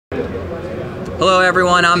Hello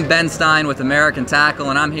everyone, I'm Ben Stein with American Tackle,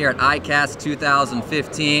 and I'm here at ICAST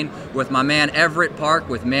 2015 with my man Everette Park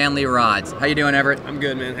with Manley Rods. How you doing, Everette? I'm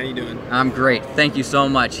good, man. How you doing? I'm great. Thank you so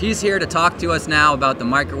much. He's here to talk to us now about the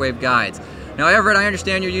microwave guides. Now, Everette, I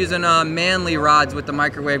understand you're using Manley Rods with the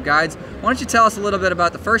microwave guides. Why don't you tell us a little bit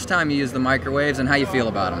about the first time you used the microwaves and how you feel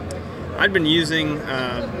about them? I'd been using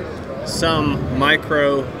some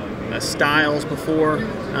micro styles before,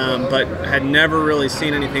 but had never really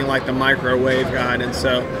seen anything like the microwave guide, and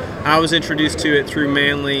so I was introduced to it through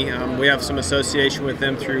Manley. We have some association with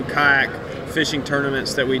them through kayak fishing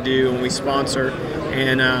tournaments that we do and we sponsor,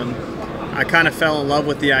 and I kind of fell in love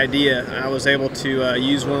with the idea. I was able to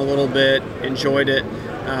use one a little bit, enjoyed it,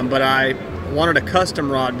 but I wanted a custom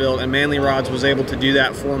rod built, and Manley Rods was able to do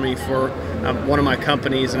that for me for one of my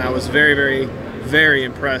companies, and I was very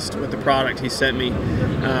impressed with the product he sent me.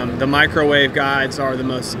 The microwave guides are the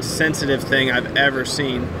most sensitive thing I've ever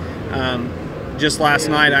seen. Just last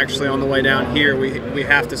night, actually, on the way down here, we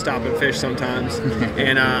have to stop and fish sometimes,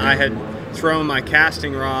 and I had thrown my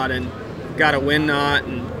casting rod and got a wind knot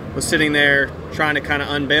and was sitting there trying to kind of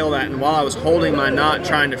unbail that, and while I was holding my knot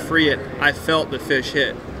trying to free it, I felt the fish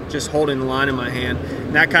hit, just holding the line in my hand.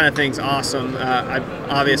 And that kind of thing's awesome. I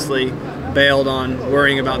obviously bailed on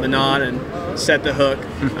worrying about the knot and set the hook,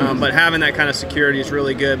 but having that kind of security is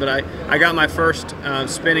really good. But I got my first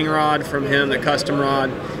spinning rod from him, the custom rod,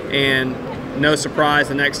 and no surprise,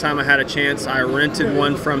 the next time I had a chance, I rented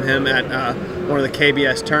one from him at one of the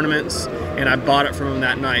KBS tournaments, and I bought it from him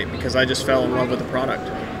that night because I just fell in love with the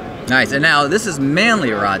product. Nice. And now this is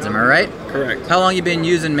Manley Rods, am I right? Correct. How long you been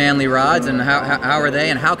using Manley Rods, and how are they,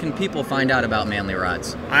 and how can people find out about Manley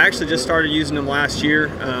Rods? I actually just started using them last year.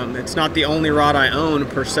 It's not the only rod I own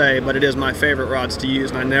per se, but it is my favorite rods to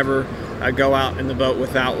use, and I never go out in the boat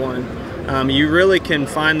without one. You really can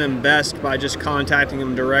find them best by just contacting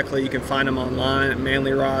them directly. You can find them online at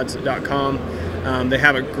manleyrods.com. They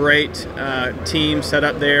have a great team set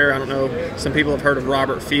up there. I don't know, some people have heard of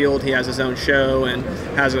Robert Field. He has his own show and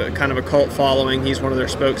has a kind of a cult following. He's one of their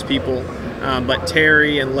spokespeople. But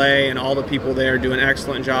Terry and Lay and all the people there do an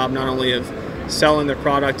excellent job, not only of selling their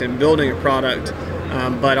product and building a product,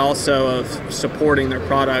 but also of supporting their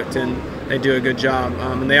product, and they do a good job.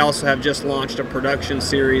 And they also have just launched a production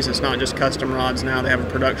series. It's not just custom rods now. They have a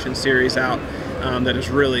production series out that is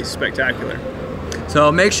really spectacular. So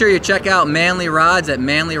make sure you check out Manley Rods at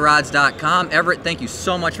manleyrods.com. Everette, thank you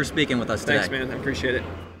so much for speaking with us today. Thanks, man. I appreciate it.